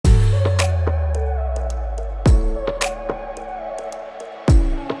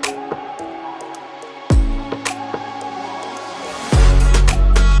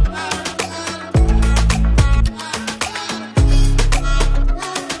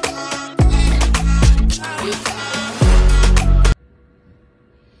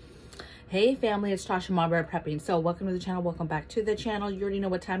Hey family, it's Tasha MAMABEAR Prepping. So welcome to the channel. Welcome back to the channel. You already know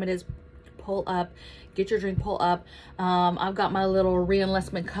what time it is. Pull up, get your drink, pull up. I've got my little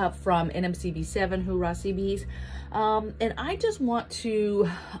re-enlistment cup from NMCB7, hoorah CBs. And I just want to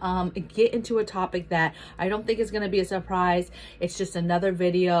get into a topic that I don't think is going to be a surprise. It's just another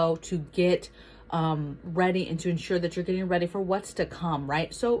video to get ready and to ensure that you're getting ready for what's to come,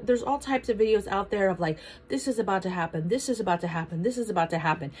 right? So there's all types of videos out there of like, this is about to happen, this is about to happen, this is about to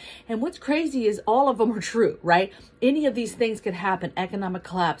happen. And what's crazy is all of them are true, right? Any of these things could happen. Economic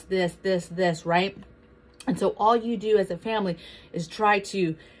collapse, this, right? And so all you do as a family is try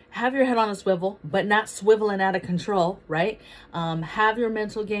to have your head on a swivel, but not swiveling out of control, right? Have your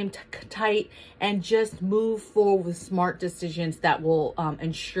mental game tight and just move forward with smart decisions that will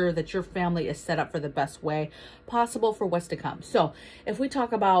ensure that your family is set up for the best way possible for what's to come. So if we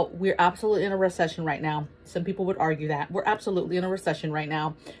talk about, we're absolutely in a recession right now. Some people would argue that we're absolutely in a recession right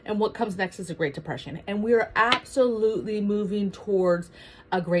now. And what comes next is a Great Depression. And we're absolutely moving towards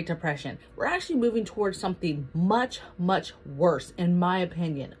a Great Depression. We're actually moving towards something much, much worse, in my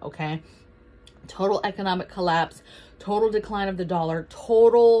opinion, okay? Total economic collapse, total decline of the dollar,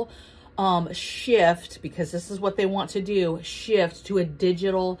 total shift, because this is what they want to do, shift to a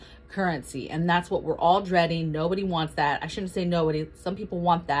digital currency. And that's what we're all dreading. Nobody wants that. I shouldn't say nobody. Some people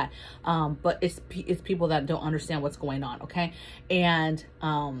want that. But it's people that don't understand what's going on. Okay. And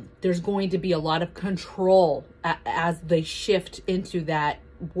there's going to be a lot of control as they shift into that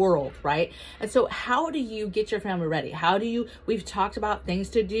world, right? And so how do you get your family ready? We've talked about things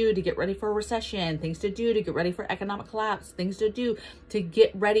to do to get ready for a recession, things to do to get ready for economic collapse, things to do to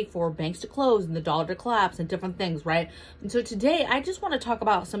get ready for banks to close and the dollar to collapse and different things, right? And so today I just want to talk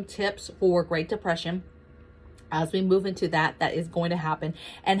about some tips for Great Depression as we move into that is going to happen,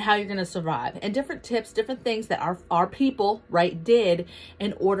 and how you're going to survive, and different tips, different things that our people, right, did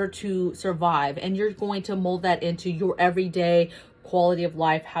in order to survive. And you're going to mold that into your everyday quality of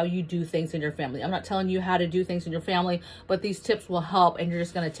life, how you do things in your family. I'm not telling you how to do things in your family, but these tips will help, and you're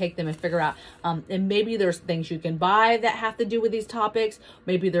just going to take them and figure out, and maybe there's things you can buy that have to do with these topics.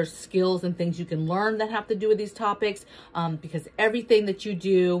 Maybe there's skills and things you can learn that have to do with these topics, because everything that you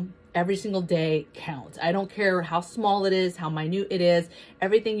do every single day counts. I don't care how small it is, how minute it is.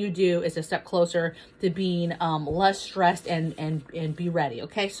 Everything you do is a step closer to being less stressed and be ready.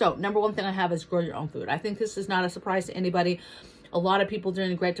 Okay. So number one thing I have is grow your own food. I think this is not a surprise to anybody. A lot of people during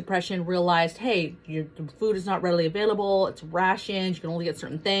the Great Depression realized, hey, the food is not readily available. It's rations. You can only get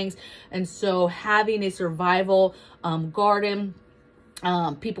certain things. And so having a survival garden,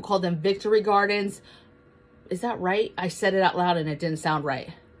 people call them victory gardens. Is that right? I said it out loud and it didn't sound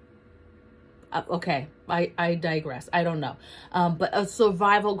right. Okay, I digress. I don't know. But a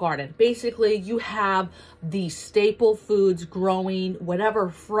survival garden. Basically, you have the staple foods growing, whatever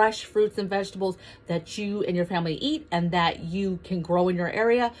fresh fruits and vegetables that you and your family eat and that you can grow in your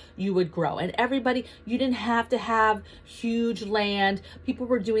area, you would grow. And everybody, you didn't have to have huge land. People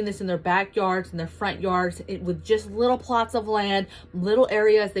were doing this in their backyards and their front yards with just little plots of land, little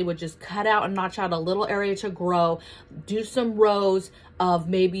areas. They would just cut out and notch out a little area to grow, do some rows of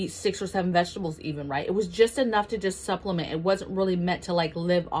maybe 6 or 7 vegetables even, right? It was just enough to just supplement. It wasn't really meant to like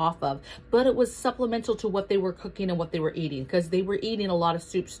live off of, but it was supplemental to what they were cooking and what they were eating, because they were eating a lot of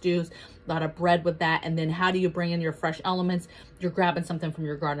soup, stews, a lot of bread with that. And then how do you bring in your fresh elements? You're grabbing something from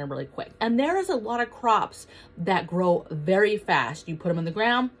your garden really quick. And there is a lot of crops that grow very fast. You put them in the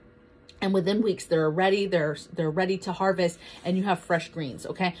ground, and within weeks they're ready. They're ready to harvest, and you have fresh greens.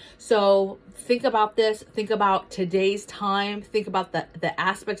 Okay, so think about this. Think about today's time. Think about the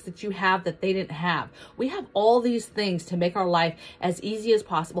aspects that you have that they didn't have. We have all these things to make our life as easy as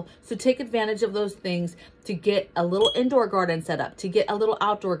possible. So take advantage of those things to get a little indoor garden set up, to get a little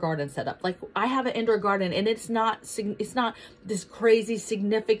outdoor garden set up. Like I have an indoor garden, and it's not this crazy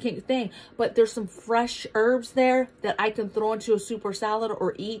significant thing, but there's some fresh herbs there that I can throw into a soup or salad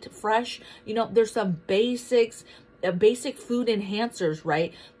or eat fresh. You know, there's some basic food enhancers,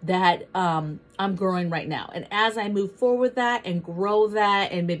 right, that I'm growing right now. And as I move forward with that and grow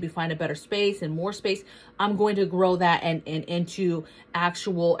that and maybe find a better space and more space, I'm going to grow that and into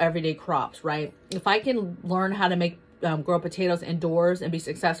actual everyday crops, right? If I can learn how to make grow potatoes indoors and be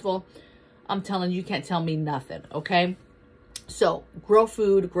successful, I'm telling you, you can't tell me nothing, okay? So grow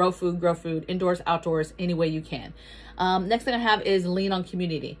food, grow food, grow food, indoors, outdoors, any way you can. Next thing I have is lean on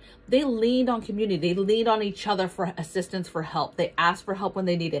community. They leaned on community. They leaned on each other for assistance, for help. They asked for help when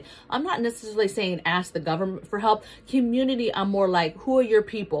they needed. I'm not necessarily saying ask the government for help. Community, I'm more like, who are your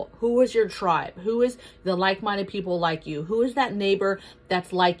people? Who is your tribe? Who is the like-minded people like you? Who is that neighbor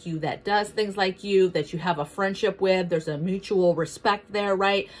that's like you, that does things like you, that you have a friendship with? There's a mutual respect there,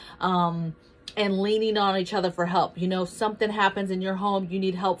 right? And leaning on each other for help. You know, something happens in your home, you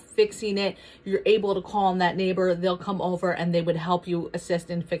need help fixing it, you're able to call on that neighbor, they'll come over and they would help you assist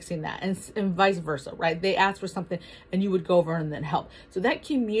in fixing that, and vice versa, right? They ask for something and you would go over and then help. So that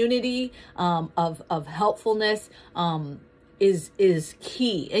community of helpfulness is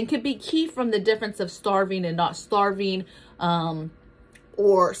key, and could be key from the difference of starving and not starving,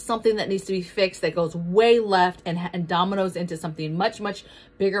 or something that needs to be fixed that goes way left and dominoes into something much, much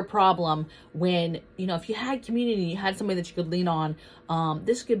bigger problem. When, you know, if you had community, you had somebody that you could lean on.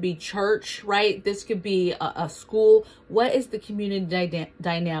 This could be church, right? This could be a school. What is the community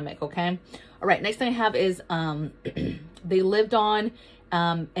dynamic? Okay. All right. Next thing I have is, they lived on,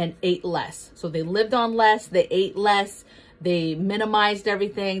 and ate less. So they lived on less, they ate less. They minimized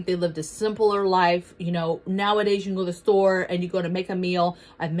everything. They lived a simpler life. You know, nowadays you can go to the store and you go to make a meal.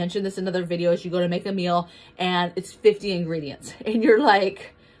 I've mentioned this in other videos. You go to make a meal and it's 50 ingredients. And you're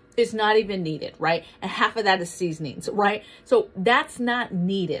like, it's not even needed, right? And half of that is seasonings, right? So that's not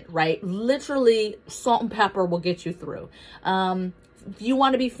needed, right? Literally, salt and pepper will get you through. If you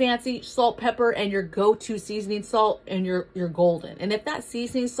want to be fancy, salt, pepper, and your go-to seasoning salt, and you're golden. And if that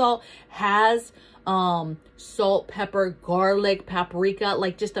seasoning salt has salt, pepper, garlic, paprika,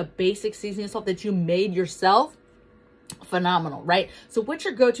 like just a basic seasoning salt that you made yourself, phenomenal, right? So what's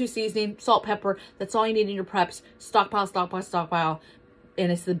your go-to seasoning? Salt, pepper. That's all you need in your preps. Stockpile, stockpile, stockpile.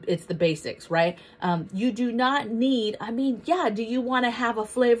 And it's the basics, right? You do not need, I mean, yeah, do you want to have a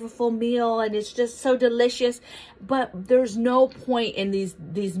flavorful meal and it's just so delicious? But there's no point in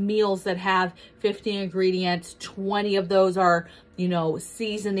these meals that have 50 ingredients, 20 of those are, you know,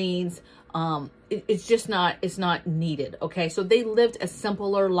 seasonings. It's just not, it's not needed. Okay. So they lived a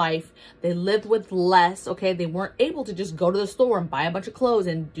simpler life. They lived with less. Okay. They weren't able to just go to the store and buy a bunch of clothes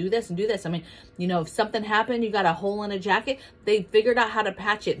and do this and do this. I mean, you know, if something happened, you got a hole in a jacket, they figured out how to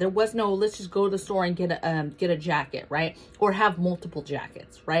patch it. There was no, let's just go to the store and get a jacket, right? Or have multiple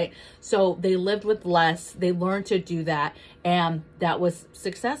jackets, right? So they lived with less. They learned to do that, and that was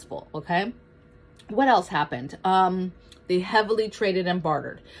successful. Okay. What else happened? They heavily traded and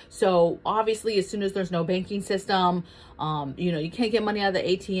bartered. So obviously, as soon as there's no banking system, you know, you can't get money out of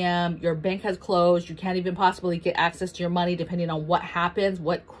the ATM, your bank has closed, you can't even possibly get access to your money depending on what happens,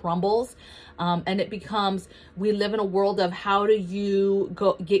 what crumbles. And it becomes, we live in a world of how do you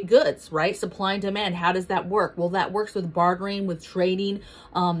get goods, right? Supply and demand. How does that work? Well, that works with bartering, with trading.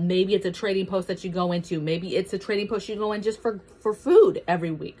 Maybe it's a trading post that you go into. Maybe it's a trading post you go in just for food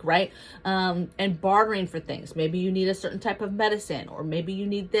every week, right? And bartering for things. Maybe you need a certain type of medicine, or maybe you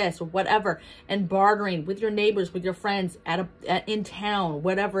need this or whatever. And bartering with your neighbors, with your friends in town,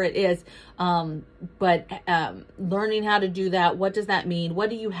 whatever it is. But learning how to do that. What does that mean?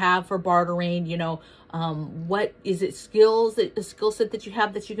 What do you have for bartering? You know, what is it? Skills, a skill set that you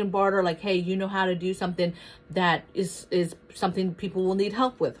have that you can barter? Like, hey, you know how to do something that is something people will need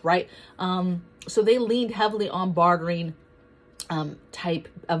help with, right? So they leaned heavily on bartering type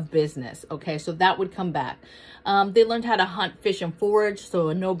of business. Okay, so that would come back. They learned how to hunt, fish, and forage. So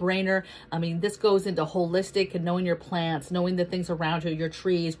a no-brainer. I mean, this goes into holistic and knowing your plants, knowing the things around you, your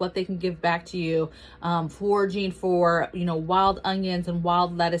trees, what they can give back to you, foraging for, you know, wild onions and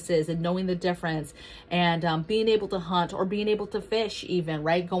wild lettuces, and knowing the difference, and being able to hunt or being able to fish even,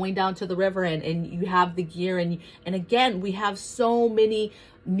 right? Going down to the river and you have the gear, and again, we have so many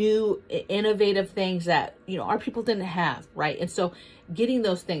new innovative things that, you know, our people didn't have, right? And so getting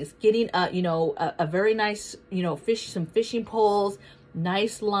those things, getting you know, a very nice, you know, some fishing poles,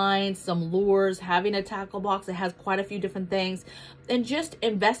 nice lines, some lures, having a tackle box that has quite a few different things, and just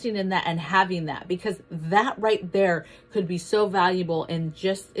investing in that and having that, because that right there could be so valuable in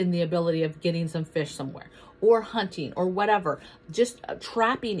just in the ability of getting some fish somewhere, or hunting, or whatever, just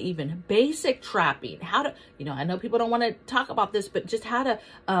trapping, even basic trapping, how to, you know, I know people don't want to talk about this, but just how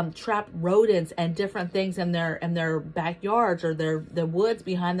to trap rodents and different things in their backyards, or their woods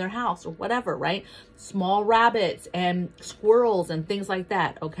behind their house, or whatever, right? Small rabbits and squirrels and things like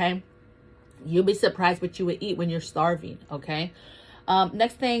that. Okay, you'll be surprised what you would eat when you're starving. Okay.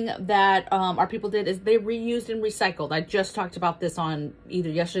 Next thing that our people did is they reused and recycled. I just talked about this on either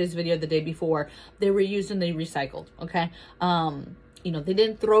yesterday's video or the day before. They reused and they recycled. Okay. you know, they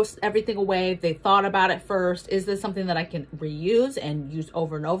didn't throw everything away. They thought about it first. Is this something that I can reuse and use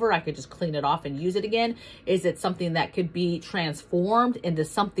over and over? I could just clean it off and use it again. Is it something that could be transformed into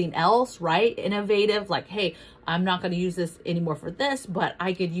something else, right? Innovative, like, hey, I'm not going to use this anymore for this, but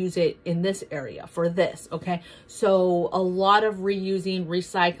I could use it in this area for this. Okay. So a lot of reusing,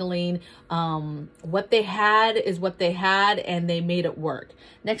 recycling. What they had is what they had, and they made it work.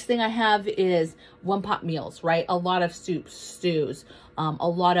 Next thing I have is one pot meals, right? A lot of soups, stews, a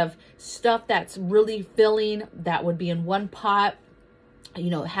lot of stuff that's really filling that would be in one pot.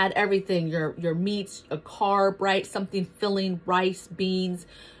 You know, had everything, your meats, a carb, right? Something filling, rice, beans,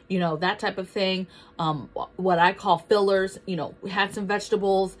 you know, that type of thing. What I call fillers, you know, we had some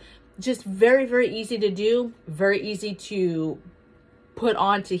vegetables, just very, very easy to do, very easy to put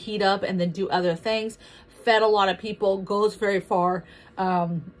on to heat up and then do other things. Fed a lot of people, goes very far.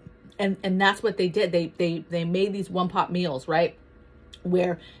 And that's what they did. They made these one pot meals, right?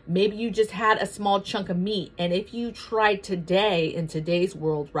 Where maybe you just had a small chunk of meat. And if you tried today, in today's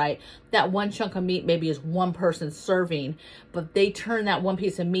world, right, that one chunk of meat maybe is one person serving, but they turn that one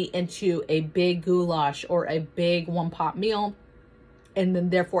piece of meat into a big goulash or a big one pot meal. And then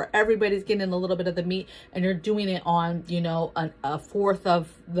therefore everybody's getting a little bit of the meat, and you're doing it on, you know, a fourth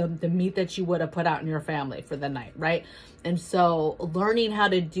of the meat that you would have put out in your family for the night, right? And so learning how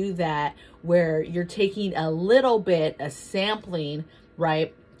to do that, where you're taking a little bit, a sampling,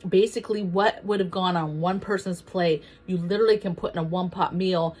 right? Basically what would have gone on one person's plate, you literally can put in a one pot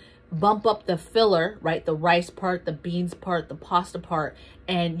meal, bump up the filler, right? The rice part, the beans part, the pasta part,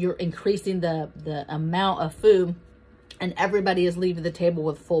 and you're increasing the amount of food. And everybody is leaving the table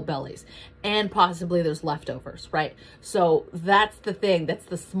with full bellies, and possibly there's leftovers, right? So that's the thing. That's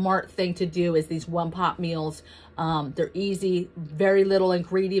the smart thing to do, is these one pot meals. They're easy, very little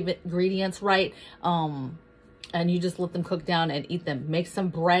ingredients, right? And you just let them cook down and eat them. Make some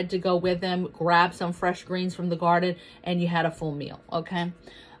bread to go with them, grab some fresh greens from the garden, and you had a full meal, okay?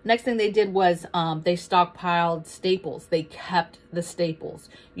 Next thing they did was they stockpiled staples. They kept the staples,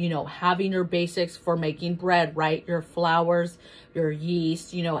 you know, having your basics for making bread, right? Your flours, your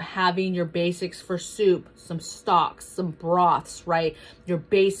yeast, you know, having your basics for soup, some stocks, some broths, right? Your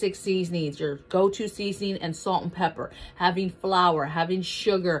basic seasonings, your go-to seasoning and salt and pepper, having flour, having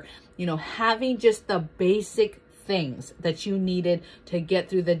sugar, you know, having just the basic things that you needed to get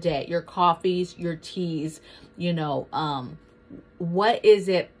through the day, your coffees, your teas, you know, what is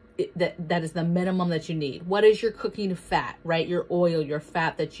it that is the minimum that you need? What is your cooking fat, right? Your oil, your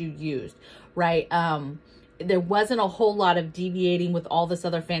fat that you used, right? There wasn't a whole lot of deviating with all this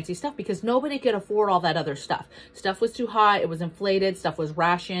other fancy stuff, because nobody could afford all that other stuff. Stuff was too high. It was inflated. Stuff was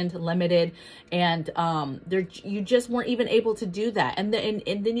rationed, limited. And you just weren't even able to do that. And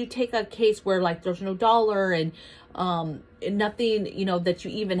then you take a case where, like, there's no dollar and nothing, you know, that you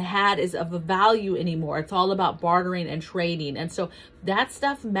even had is of a value anymore. It's all about bartering and trading. And so that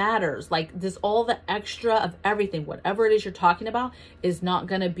stuff matters. Like, this, all the extra of everything, whatever it is you're talking about, is not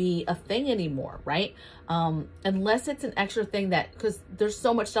going to be a thing anymore, right? Unless it's an extra thing that, because there's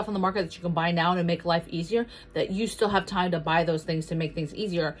so much stuff on the market that you can buy now to make life easier, that you still have time to buy those things to make things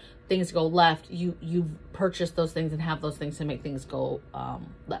easier. Things go left, you purchase those things and have those things to make things go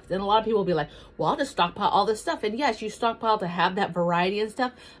left. And a lot of people will be like, well, I'll just stockpile all this stuff. And yes, you stockpile to have that variety and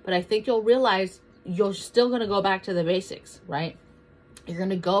stuff, but I think you'll realize you're still going to go back to the basics, right? You're going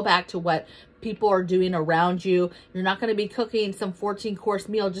to go back to what people are doing around you. You're not going to be cooking some 14-course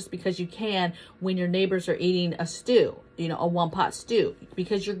meal just because you can, when your neighbors are eating a stew, you know, a one-pot stew,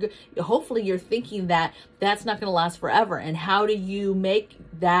 because hopefully you're thinking that that's not going to last forever. And how do you make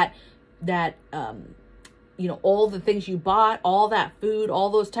that you know, all the things you bought, all that food, all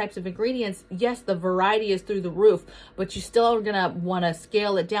those types of ingredients, yes, the variety is through the roof, but you still are going to want to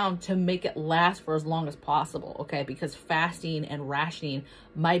scale it down to make it last for as long as possible, okay? Because fasting and rationing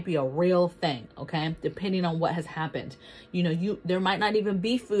might be a real thing, okay? Depending on what has happened. You know, there might not even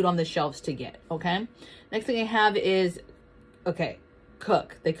be food on the shelves to get, okay? Next thing I have is, okay,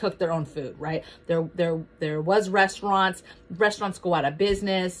 cook. They cook their own food, right? There was restaurants go out of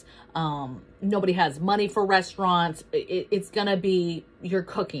business. Nobody has money for restaurants. It's gonna be, you're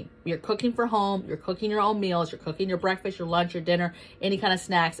cooking for home, you're cooking your own meals, you're cooking your breakfast, your lunch, your dinner, any kind of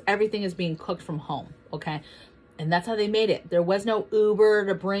snacks. Everything is being cooked from home, okay? And that's how they made it. There was no Uber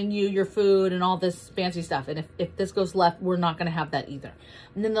to bring you your food and all this fancy stuff. And if this goes left, we're not gonna have that either.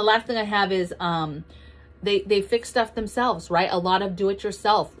 And then the last thing I have is they fix stuff themselves, right? A lot of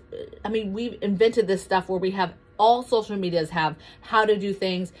do-it-yourself. I mean, we've invented this stuff where we have, all social medias have how to do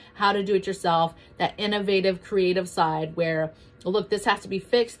things, how to do it yourself, that innovative, creative side where look, this has to be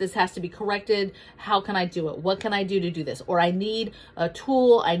fixed. This has to be corrected. How can I do it? What can I do to do this? Or I need a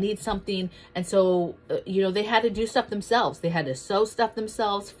tool. I need something. And so, you know, they had to do stuff themselves. They had to sew stuff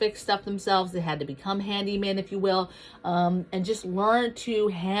themselves, fix stuff themselves. They had to become handyman, if you will, and just learn to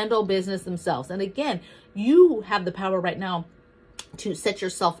handle business themselves. And again, you have the power right now to set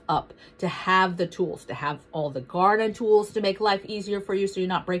yourself up, to have the tools, to have all the garden tools to make life easier for you so you're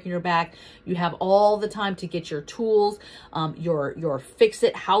not breaking your back. You have all the time to get your tools, your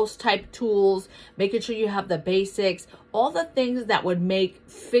fix-it house type tools, making sure you have the basics, all the things that would make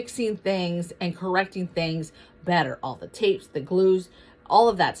fixing things and correcting things better. All the tapes, the glues, all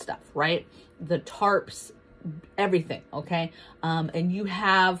of that stuff, right? The tarps, everything, okay? And you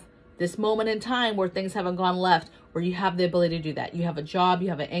have this moment in time where things haven't gone left, where you have the ability to do that. You have a job, you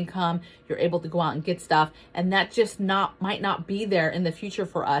have an income, you're able to go out and get stuff, and that just might not be there in the future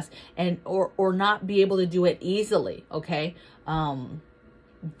for us, and or not be able to do it easily, okay?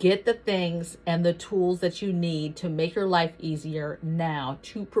 Get the things and the tools that you need to make your life easier now,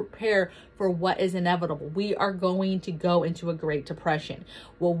 to prepare for what is inevitable. We are going to go into a Great Depression.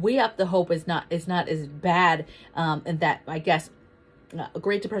 What we have to hope is not as bad, and that, I guess, a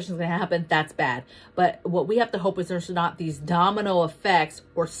Great Depression is going to happen. That's bad. But what we have to hope is there's not these domino effects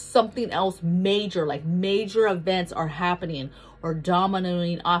or something else major, like major events are happening or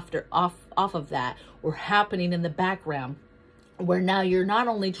dominoing off of that, or happening in the background, where now you're not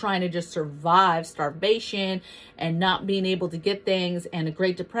only trying to just survive starvation and not being able to get things and a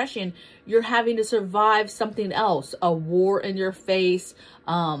Great Depression, you're having to survive something else, a war in your face,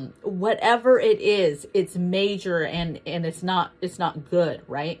 whatever it is, it's major, and it's not good,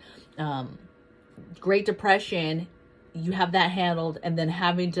 right? Great Depression, you have that handled, and then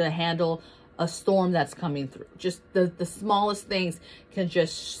having to handle a storm that's coming through. Just the smallest things can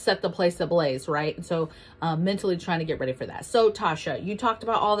just set the place ablaze, right? And so mentally trying to get ready for that. So Tasha, you talked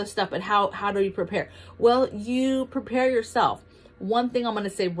about all this stuff, but how do you prepare? Well, you prepare yourself. One thing I'm going to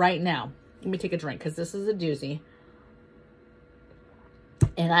say right now, let me take a drink because this is a doozy.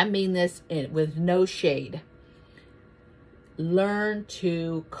 And I mean this with no shade. Learn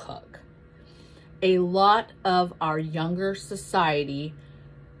to cook. A lot of our younger society,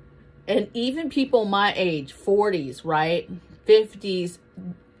 and even people my age, 40s, right? 50s,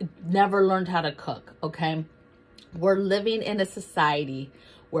 never learned how to cook, okay? We're living in a society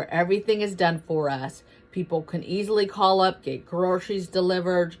where everything is done for us. People can easily call up, get groceries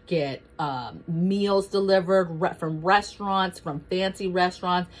delivered, get meals delivered from restaurants, from fancy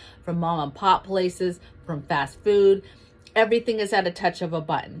restaurants, from mom and pop places, from fast food. Everything is at a touch of a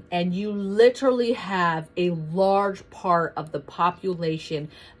button, and you literally have a large part of the population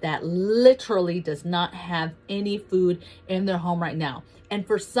that literally does not have any food in their home right now. And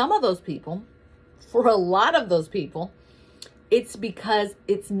for some of those people, for a lot of those people, it's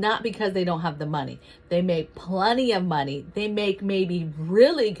not because they don't have the money. They make plenty of money. They make maybe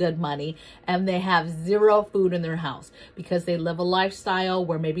really good money, and they have zero food in their house because they live a lifestyle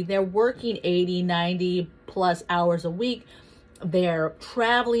where maybe they're working 80, 90 plus hours a week. They're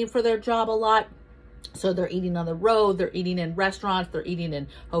traveling for their job a lot. So they're eating on the road, they're eating in restaurants, they're eating in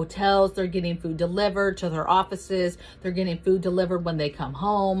hotels, they're getting food delivered to their offices, they're getting food delivered when they come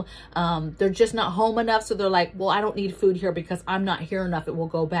home. They're just not home enough, so they're like, well, I don't need food here because I'm not here enough, it will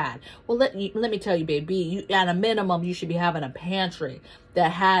go bad. Well, let me tell you, baby, at a minimum, you should be having a pantry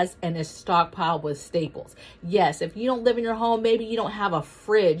that has and is stockpiled with staples. Yes, if you don't live in your home, maybe you don't have a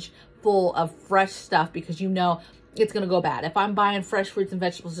fridge full of fresh stuff because you know it's going to go bad. If I'm buying fresh fruits and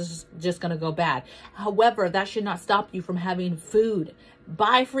vegetables, it's just going to go bad. However, that should not stop you from having food.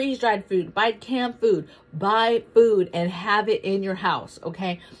 Buy freeze-dried food, buy canned food, buy food and have it in your house,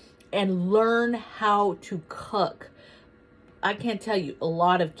 okay? And learn how to cook. I can't tell you, a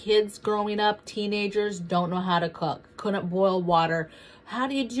lot of kids growing up, teenagers, don't know how to cook. Couldn't boil water. How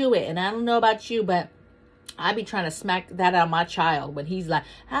do you do it? And I don't know about you, but I be trying to smack that out of my child when he's like,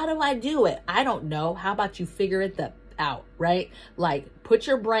 how do I do it? I don't know. How about you figure it out, right? Like, put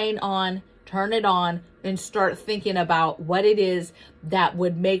your brain on, turn it on, and start thinking about what it is that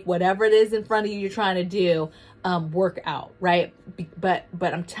would make whatever it is in front of you you're trying to do work out, right? But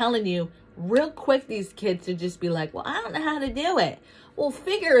I'm telling you, real quick, these kids to just be like, well, I don't know how to do it. Well,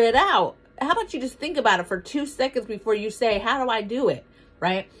 figure it out. How about you just think about it for 2 seconds before you say, how do I do it,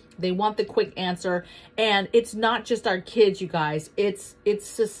 right? They want the quick answer. And it's not just our kids, you guys. It's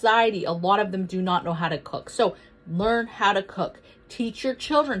society. A lot of them do not know how to cook. So learn how to cook. Teach your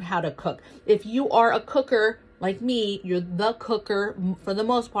children how to cook. If you are a cooker like me, you're the cooker for the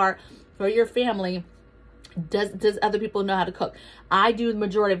most part for your family. Does other people know how to cook? I do the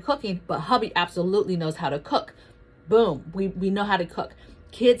majority of cooking, but hubby absolutely knows how to cook. Boom, we know how to cook.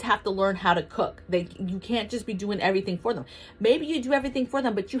 Kids have to learn how to cook. You can't just be doing everything for them. Maybe you do everything for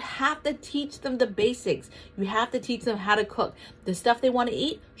them, but you have to teach them the basics. You have to teach them how to cook. The stuff they want to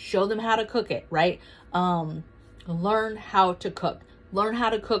eat, show them how to cook it, right? Learn how to cook. Learn how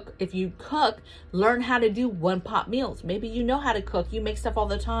to cook. If you cook, learn how to do one-pot meals. Maybe you know how to cook. You make stuff all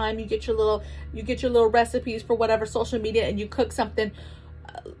the time. You get your little recipes for whatever social media, and you cook something.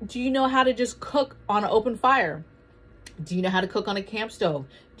 Do you know how to just cook on an open fire? Do you know how to cook on a camp stove?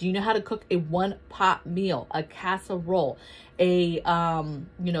 Do you know how to cook a one-pot meal, a casserole, maybe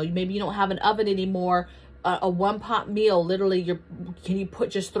you don't have an oven anymore, a one-pot meal, literally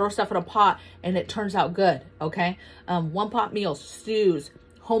just throw stuff in a pot and it turns out good, okay? One-pot meals, stews,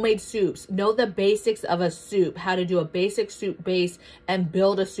 homemade soups. Know the basics of a soup, how to do a basic soup base and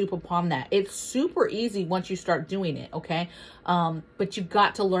build a soup upon that. It's super easy once you start doing it, okay? But you've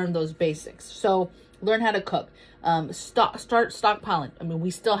got to learn those basics. So learn how to cook. Start stockpiling. I mean, we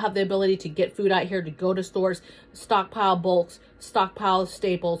still have the ability to get food out here, to go to stores, stockpile bulks, stockpile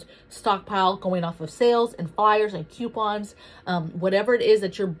staples, stockpile going off of sales and flyers and coupons. Whatever it is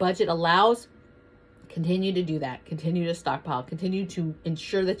that your budget allows, continue to do that. Continue to stockpile. Continue to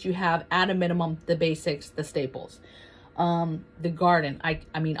ensure that you have, at a minimum, the basics, the staples. The garden.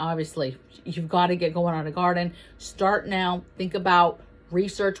 I mean, obviously, you've got to get going on a garden. Start now. Think about,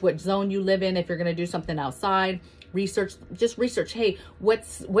 research what zone you live in. If you're going to do something outside, just research. Hey, what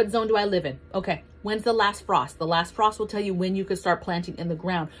zone do I live in? Okay, when's the last frost? The last frost will tell you when you could start planting in the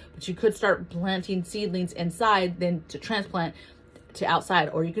ground, but you could start planting seedlings inside, then to transplant to outside,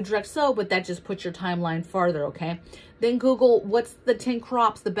 or you could direct sow, but that just puts your timeline farther, okay? Then Google what's the 10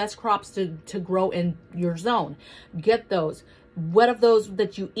 crops, the best crops to grow in your zone. Get those. What of those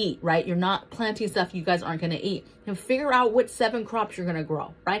that you eat, right? You're not planting stuff you guys aren't going to eat. And figure out what 7 crops you're going to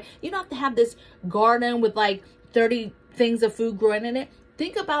grow, right? You don't have to have this garden with like 30 things of food growing in it.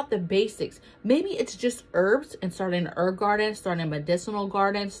 Think about the basics. Maybe it's just herbs, and starting an herb garden, starting a medicinal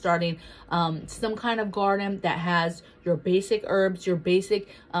garden, starting some kind of garden that has your basic herbs, your basic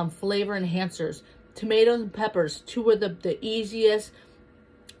flavor enhancers. Tomatoes and peppers, 2 of the easiest,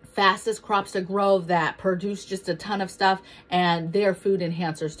 fastest crops to grow that produce just a ton of stuff, and they're food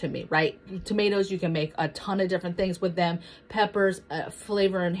enhancers to me, right? Tomatoes, you can make a ton of different things with them. Peppers,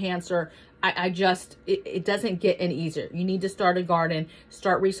 flavor enhancer. It doesn't get any easier. You need to start a garden,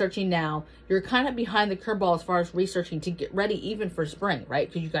 start researching now. You're kind of behind the curveball as far as researching to get ready even for spring, right?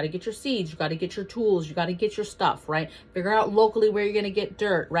 Because you got to get your seeds, you got to get your tools, you got to get your stuff, right? Figure out locally where you're going to get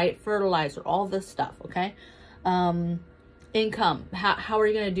dirt, right? Fertilizer, all this stuff, okay? Income, how are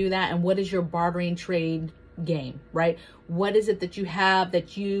you going to do that? And what is your bartering trade game, right? What is it that you have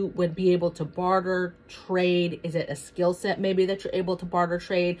that you would be able to barter, trade? Is it a skill set maybe that you're able to barter,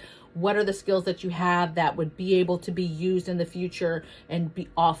 trade? What are the skills that you have that would be able to be used in the future and be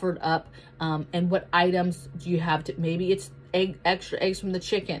offered up? And what items do you have to, maybe it's extra eggs from the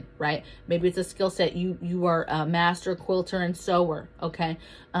chicken, right? Maybe it's a skill set. You are a master quilter and sewer, okay?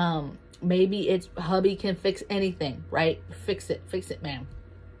 Maybe it's hubby can fix anything, right? Fix it, man.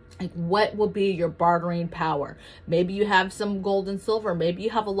 Like, what will be your bartering power? Maybe you have some gold and silver. Maybe you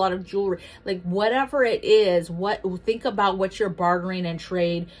have a lot of jewelry. Like, whatever it is, think about what your bartering and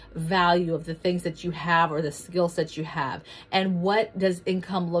trade value of the things that you have or the skill sets you have. And what does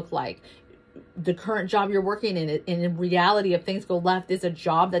income look like? The current job you're working in reality, if things go left, is a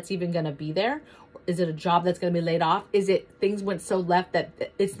job that's even going to be there? Is it a job that's going to be laid off? Is it things went so left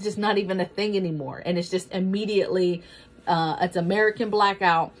that it's just not even a thing anymore? And it's just immediately, it's American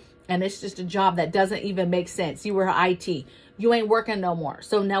blackout, and it's just a job that doesn't even make sense. You were IT. You ain't working no more.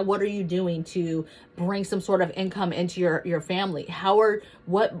 So now what are you doing to bring some sort of income into your family?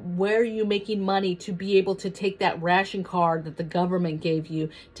 Where are you making money to be able to take that ration card that the government gave you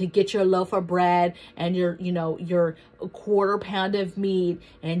to get your loaf of bread and your quarter pound of meat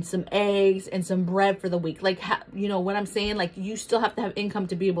and some eggs and some bread for the week? Like, what I'm saying? Like, you still have to have income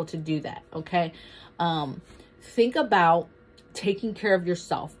to be able to do that. Okay. Think about taking care of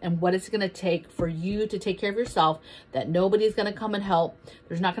yourself and what it's going to take for you to take care of yourself, that nobody's going to come and help.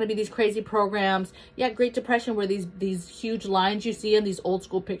 There's not going to be these crazy programs. Yeah, Great Depression, where these huge lines you see in these old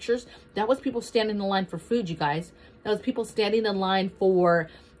school pictures, that was people standing in line for food, you guys. That was people standing in line for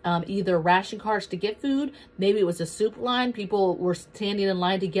either ration cards to get food. Maybe it was a soup line. People were standing in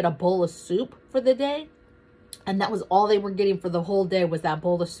line to get a bowl of soup for the day. And that was all they were getting for the whole day, was that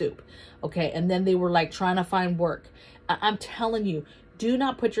bowl of soup. Okay. And then they were like trying to find work. I'm telling you, Do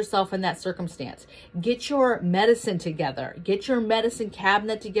not put yourself in that circumstance. Get your medicine together. Get your medicine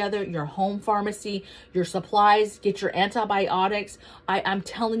cabinet together, your home pharmacy, your supplies, get your antibiotics. I'm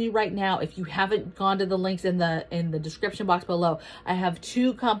telling you right now, if you haven't gone to the links in the description box below, I have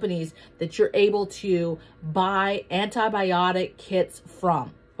 2 companies that you're able to buy antibiotic kits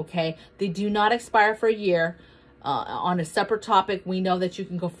from, okay? They do not expire for a year. On a separate topic, we know that you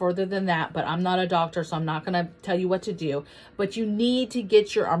can go further than that, but I'm not a doctor, so I'm not going to tell you what to do. But you need to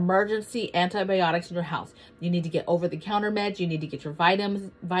get your emergency antibiotics in your house. You need to get over-the-counter meds. You need to get your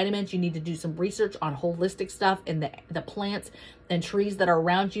vitamins. You need to do some research on holistic stuff and the plants and trees that are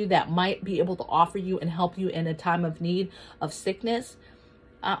around you that might be able to offer you and help you in a time of need, of sickness.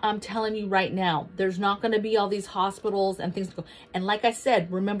 I'm telling you right now, there's not going to be all these hospitals and things to go. And like I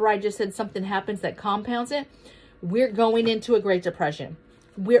said, remember I just said something happens that compounds it? We're going into a Great Depression.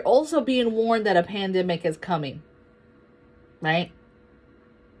 We're also being warned that a pandemic is coming, right?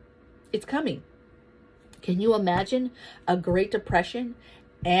 It's coming. Can you imagine a Great Depression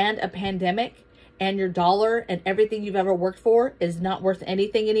and a pandemic, and your dollar and everything you've ever worked for is not worth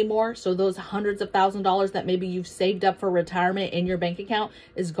anything anymore? So those hundreds of thousands of dollars that maybe you've saved up for retirement in your bank account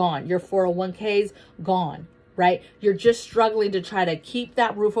is gone. Your 401ks gone, right? You're just struggling to try to keep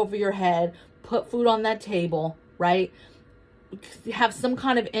that roof over your head, put food on that table, right? Have some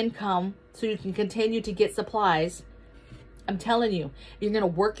kind of income so you can continue to get supplies. I'm telling you, you're going to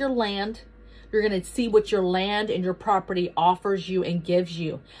work your land. You're going to see what your land and your property offers you and gives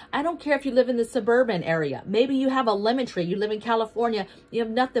you. I don't care if you live in the suburban area. Maybe you have a lemon tree. You live in California. You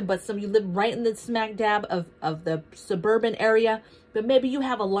have nothing but you live right in the smack dab of the suburban area. But maybe you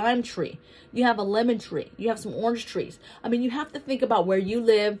have a lime tree. You have a lemon tree. You have some orange trees. I mean, you have to think about where you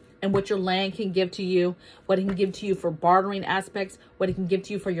live and what your land can give to you, what it can give to you for bartering aspects, what it can give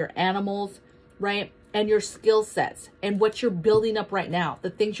to you for your animals, right? And your skill sets and what you're building up right now. The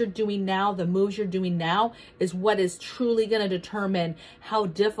things you're doing now, the moves you're doing now is what is truly going to determine how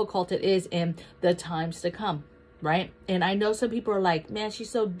difficult it is in the times to come, right? And I know some people are like, man, she's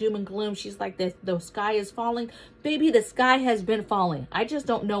so doom and gloom. She's like, the sky is falling. Baby, the sky has been falling. I just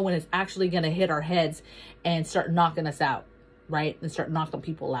don't know when it's actually going to hit our heads and start knocking us out, right? And start knocking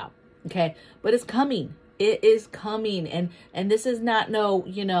people out, okay? But it's coming. It is coming. And this is not no,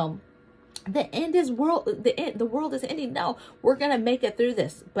 you know, the end is the world is ending. No, we're going to make it through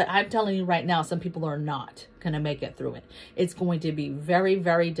this. But I'm telling you right now, some people are not going to make it through it. It's going to be very,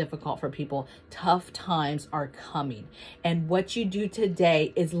 very difficult for people. Tough times are coming. And what you do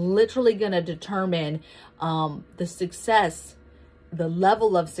today is literally going to determine the success, the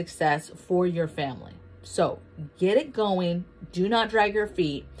level of success for your family. So get it going. Do not drag your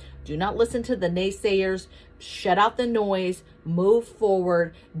feet. Do not listen to the naysayers. Shut out the noise. Move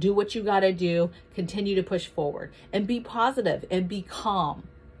forward. Do what you got to do. Continue to push forward. And be positive and be calm,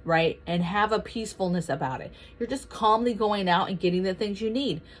 right? And have a peacefulness about it. You're just calmly going out and getting the things you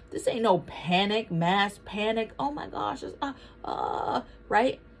need. This ain't no panic, mass panic. Oh my gosh.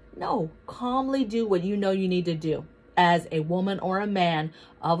 Right? No. Calmly do what you know you need to do as a woman or a man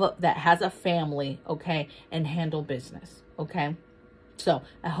that has a family, okay? And handle business, okay? So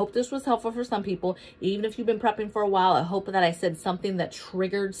I hope this was helpful for some people. Even if you've been prepping for a while, I hope that I said something that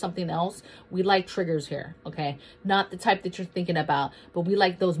triggered something else. We like triggers here, okay? Not the type that you're thinking about, but we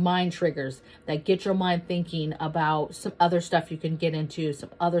like those mind triggers that get your mind thinking about some other stuff you can get into, some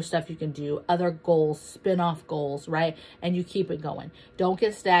other stuff you can do, other goals, spin-off goals, right? And you keep it going. Don't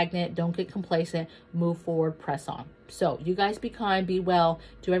get stagnant. Don't get complacent. Move forward. Press on. So you guys be kind, be well,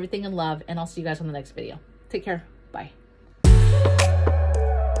 do everything in love, and I'll see you guys on the next video. Take care. Bye.